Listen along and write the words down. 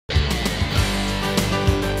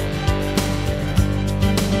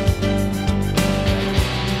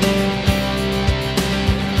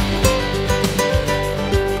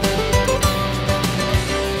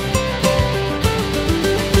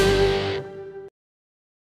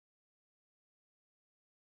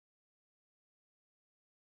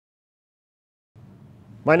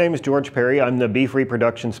My name is George Perry. I'm the beef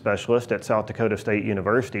reproduction specialist at South Dakota State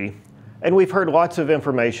University. And we've heard lots of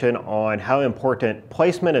information on how important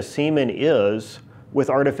placement of semen is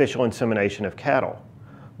with artificial insemination of cattle.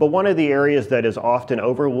 But one of the areas that is often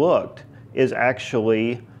overlooked is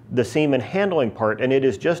actually the semen handling part, and it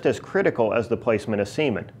is just as critical as the placement of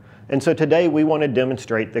semen. And so today we want to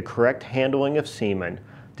demonstrate the correct handling of semen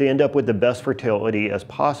to end up with the best fertility as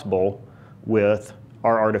possible with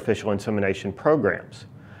our artificial insemination programs.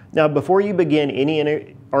 Now, before you begin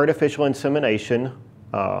any artificial insemination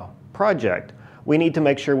project, we need to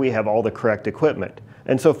make sure we have all the correct equipment.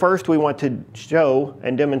 And so first we want to show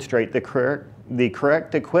and demonstrate the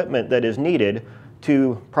correct equipment that is needed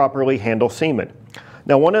to properly handle semen.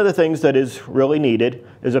 Now, one of the things that is really needed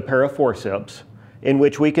is a pair of forceps in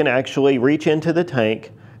which we can actually reach into the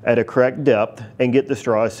tank at a correct depth and get the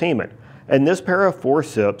straw of semen. And this pair of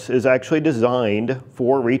forceps is actually designed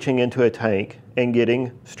for reaching into a tank and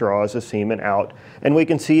getting straws of semen out. And we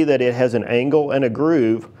can see that it has an angle and a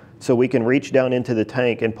groove so we can reach down into the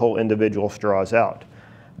tank and pull individual straws out.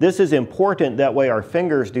 This is important, that way our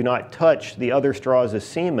fingers do not touch the other straws of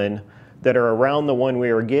semen that are around the one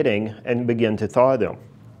we are getting and begin to thaw them.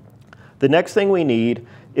 The next thing we need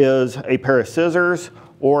is a pair of scissors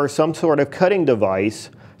or some sort of cutting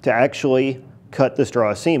device to actually cut the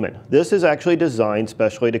straw of semen. This is actually designed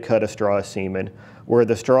specially to cut a straw of semen, where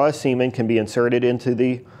the straw of semen can be inserted into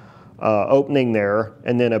the opening there,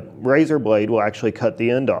 and then a razor blade will actually cut the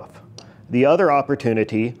end off. The other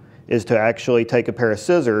opportunity is to actually take a pair of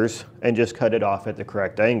scissors and just cut it off at the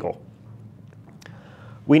correct angle.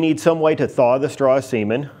 We need some way to thaw the straw of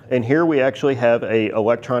semen, and here we actually have an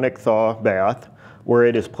electronic thaw bath where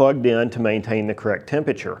it is plugged in to maintain the correct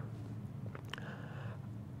temperature.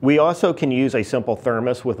 We also can use a simple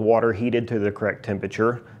thermos with water heated to the correct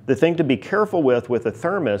temperature. The thing to be careful with a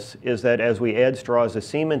thermos is that as we add straws of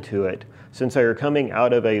semen to it, since they are coming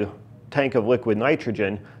out of a tank of liquid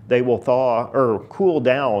nitrogen, they will thaw or cool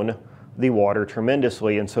down the water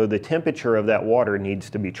tremendously, and so the temperature of that water needs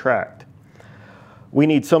to be tracked. We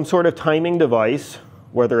need some sort of timing device,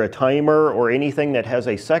 whether a timer or anything that has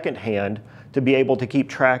a second hand, to be able to keep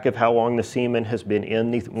track of how long the semen has been in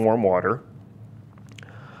the warm water.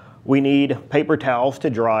 We need paper towels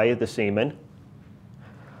to dry the semen.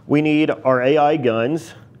 We need our AI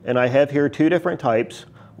guns, and I have here two different types.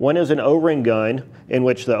 One is an O-ring gun, in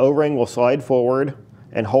which the O-ring will slide forward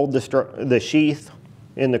and hold the sheath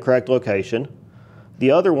in the correct location.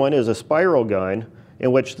 The other one is a spiral gun,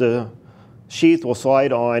 in which the sheath will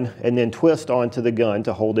slide on and then twist onto the gun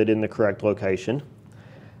to hold it in the correct location.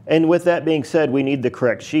 And with that being said, we need the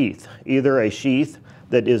correct sheath, either a sheath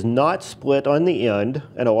that is not split on the end,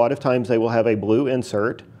 and a lot of times they will have a blue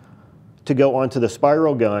insert to go onto the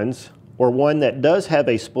spiral guns, or one that does have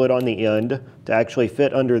a split on the end to actually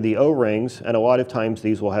fit under the O-rings, and a lot of times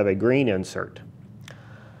these will have a green insert.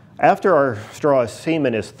 After our straw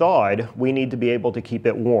semen is thawed, we need to be able to keep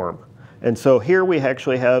it warm. And so here we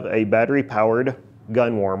actually have a battery-powered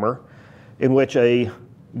gun warmer in which a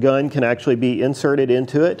gun can actually be inserted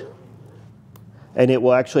into it, and it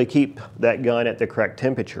will actually keep that gun at the correct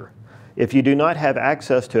temperature. If you do not have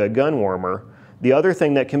access to a gun warmer, the other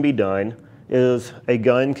thing that can be done is a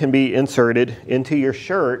gun can be inserted into your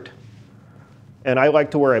shirt, and I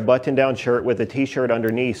like to wear a button-down shirt with a t-shirt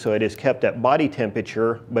underneath so it is kept at body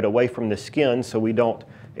temperature but away from the skin so we don't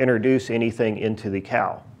introduce anything into the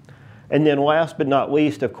cow. And then last but not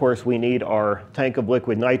least, of course, we need our tank of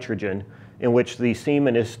liquid nitrogen in which the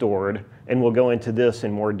semen is stored, and we'll go into this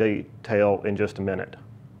in more detail in just a minute.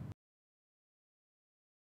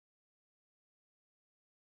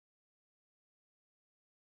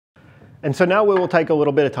 And so now we will take a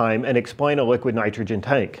little bit of time and explain a liquid nitrogen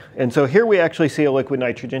tank. And so here we actually see a liquid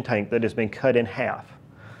nitrogen tank that has been cut in half.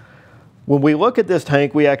 When we look at this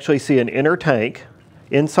tank, we actually see an inner tank.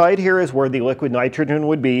 Inside here is where the liquid nitrogen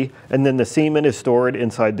would be, and then the semen is stored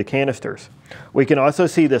inside the canisters. We can also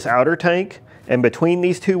see this outer tank, and between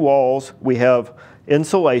these two walls we have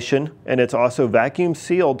insulation, and it's also vacuum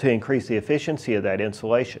sealed to increase the efficiency of that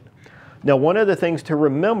insulation. Now, one of the things to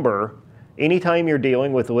remember anytime you're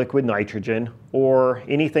dealing with liquid nitrogen or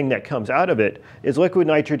anything that comes out of it is liquid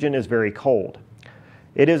nitrogen is very cold.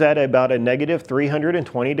 It is at about a negative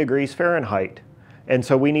 320 degrees Fahrenheit. And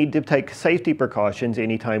so we need to take safety precautions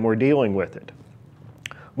anytime we're dealing with it.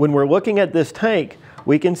 When we're looking at this tank,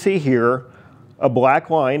 we can see here a black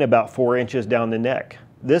line about 4 inches down the neck.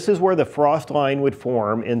 This is where the frost line would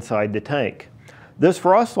form inside the tank. This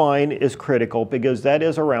frost line is critical because that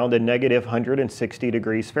is around a negative 160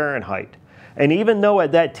 degrees Fahrenheit. And even though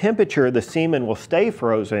at that temperature the semen will stay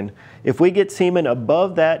frozen, if we get semen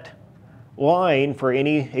above that line for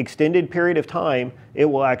any extended period of time, it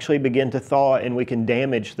will actually begin to thaw and we can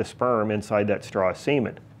damage the sperm inside that straw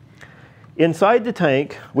semen. Inside the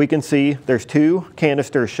tank, we can see there's 2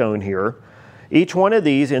 canisters shown here. Each one of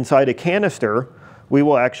these, inside a canister, we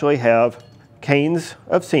will actually have canes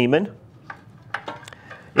of semen.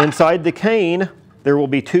 Inside the cane, there will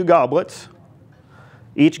be 2 goblets.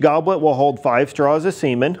 Each goblet will hold 5 straws of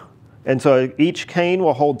semen. And so each cane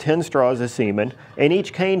will hold 10 straws of semen, and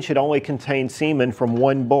each cane should only contain semen from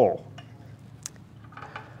 1 bull.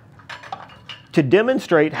 To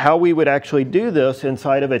demonstrate how we would actually do this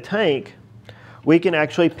inside of a tank, we can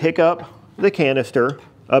actually pick up the canister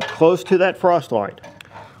up close to that frost line.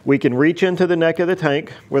 We can reach into the neck of the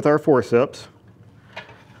tank with our forceps,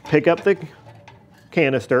 pick up the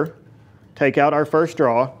canister, take out our first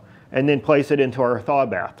straw, and then place it into our thaw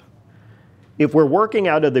bath. If we're working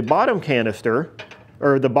out of the bottom canister,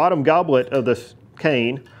 or the bottom goblet of this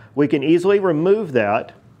cane, we can easily remove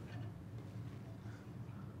that.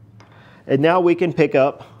 And now we can pick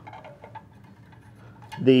up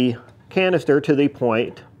the canister to the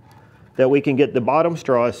point that we can get the bottom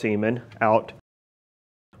straw of semen out.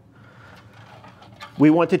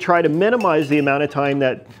 We want to try to minimize the amount of time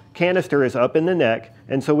that canister is up in the neck,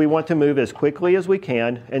 and so we want to move as quickly as we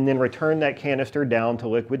can and then return that canister down to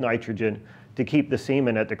liquid nitrogen to keep the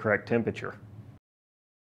semen at the correct temperature.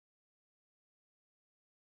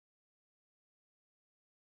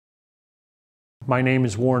 My name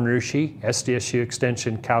is Warren Rusche, SDSU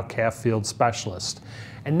Extension Cow-Calf Field Specialist.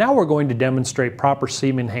 And now we're going to demonstrate proper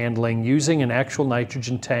semen handling using an actual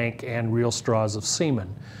nitrogen tank and real straws of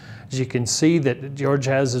semen. As you can see that George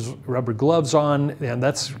has his rubber gloves on, and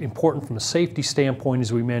that's important from a safety standpoint,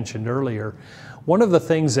 as we mentioned earlier. One of the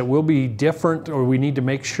things that will be different, or we need to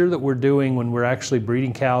make sure that we're doing when we're actually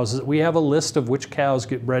breeding cows, is that we have a list of which cows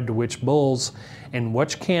get bred to which bulls and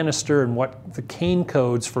which canister and what the cane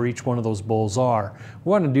codes for each one of those bulls are. We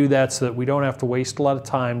want to do that so that we don't have to waste a lot of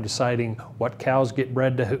time deciding what cows get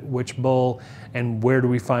bred to which bull and where do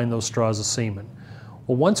we find those straws of semen.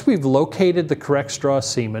 Well, once we've located the correct straw of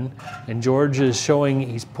semen, and George is showing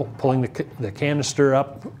he's pulling the canister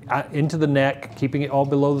up into the neck, keeping it all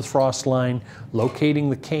below the frost line, locating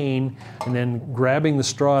the cane, and then grabbing the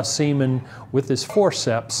straw of semen with his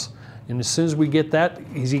forceps. And as soon as we get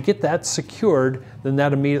that, secured, then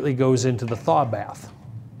that immediately goes into the thaw bath.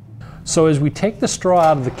 So as we take the straw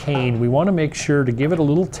out of the cane, we want to make sure to give it a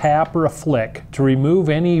little tap or a flick to remove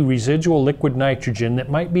any residual liquid nitrogen that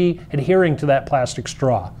might be adhering to that plastic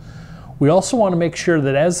straw. We also want to make sure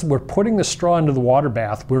that as we're putting the straw into the water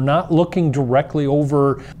bath, we're not looking directly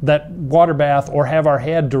over that water bath or have our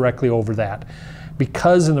head directly over that.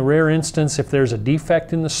 Because in the rare instance, if there's a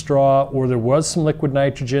defect in the straw or there was some liquid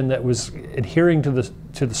nitrogen that was adhering to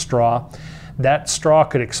the straw, that straw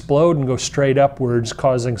could explode and go straight upwards,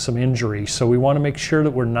 causing some injury. So we want to make sure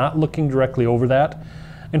that we're not looking directly over that.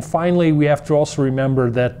 And finally, we have to also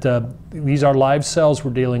remember that these are live cells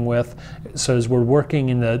we're dealing with. So as we're working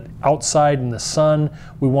in the outside in the sun,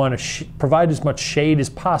 we want to provide as much shade as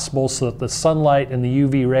possible so that the sunlight and the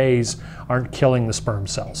UV rays aren't killing the sperm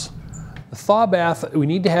cells. The thaw bath, we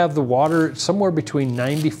need to have the water somewhere between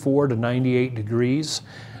 94 to 98 degrees.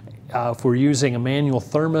 If we're using a manual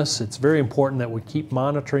thermos, it's very important that we keep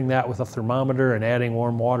monitoring that with a thermometer and adding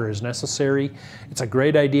warm water as necessary. It's a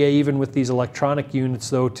great idea, even with these electronic units,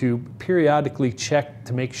 though, to periodically check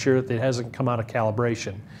to make sure that it hasn't come out of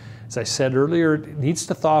calibration. As I said earlier, it needs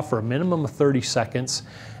to thaw for a minimum of 30 seconds.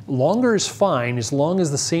 Longer is fine as long as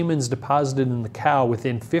the semen's deposited in the cow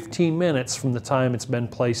within 15 minutes from the time it's been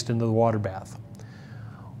placed into the water bath.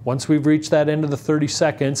 Once we've reached that end of the 30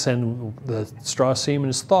 seconds and the straw semen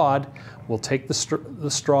is thawed, we'll take the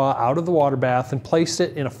straw out of the water bath and place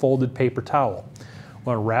it in a folded paper towel. We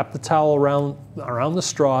want to wrap the towel around the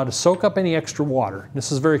straw to soak up any extra water.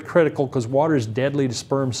 This is very critical because water is deadly to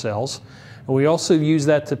sperm cells. And we also use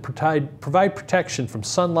that to provide protection from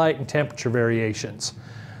sunlight and temperature variations.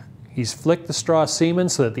 He's flicked the straw semen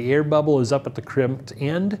so that the air bubble is up at the crimped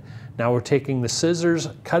end. Now we're taking the scissors,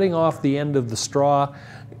 cutting off the end of the straw,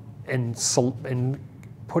 and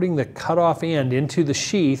putting the cut off end into the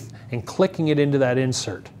sheath and clicking it into that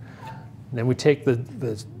insert. And then we take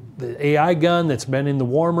the AI gun that's been in the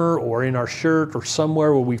warmer or in our shirt or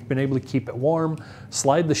somewhere where we've been able to keep it warm,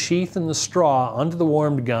 slide the sheath and the straw onto the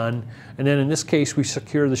warmed gun, and then in this case we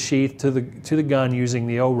secure the sheath to the gun using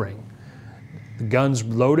the O-ring. The gun's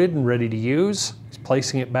loaded and ready to use. He's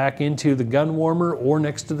placing it back into the gun warmer or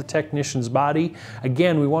next to the technician's body.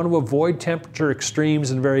 Again, we want to avoid temperature extremes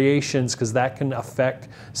and variations because that can affect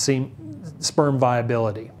sperm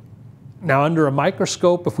viability. Now, under a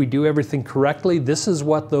microscope, if we do everything correctly, this is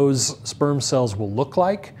what those sperm cells will look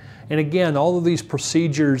like. And again, all of these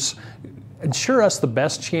procedures ensure us the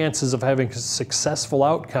best chances of having a successful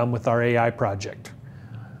outcome with our AI project.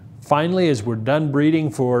 Finally, as we're done breeding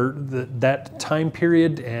for that time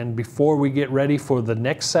period and before we get ready for the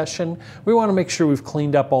next session, we want to make sure we've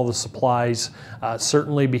cleaned up all the supplies,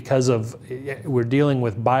 certainly because we're dealing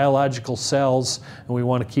with biological cells, and we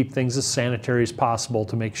want to keep things as sanitary as possible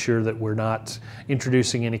to make sure that we're not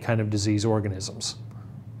introducing any kind of disease organisms.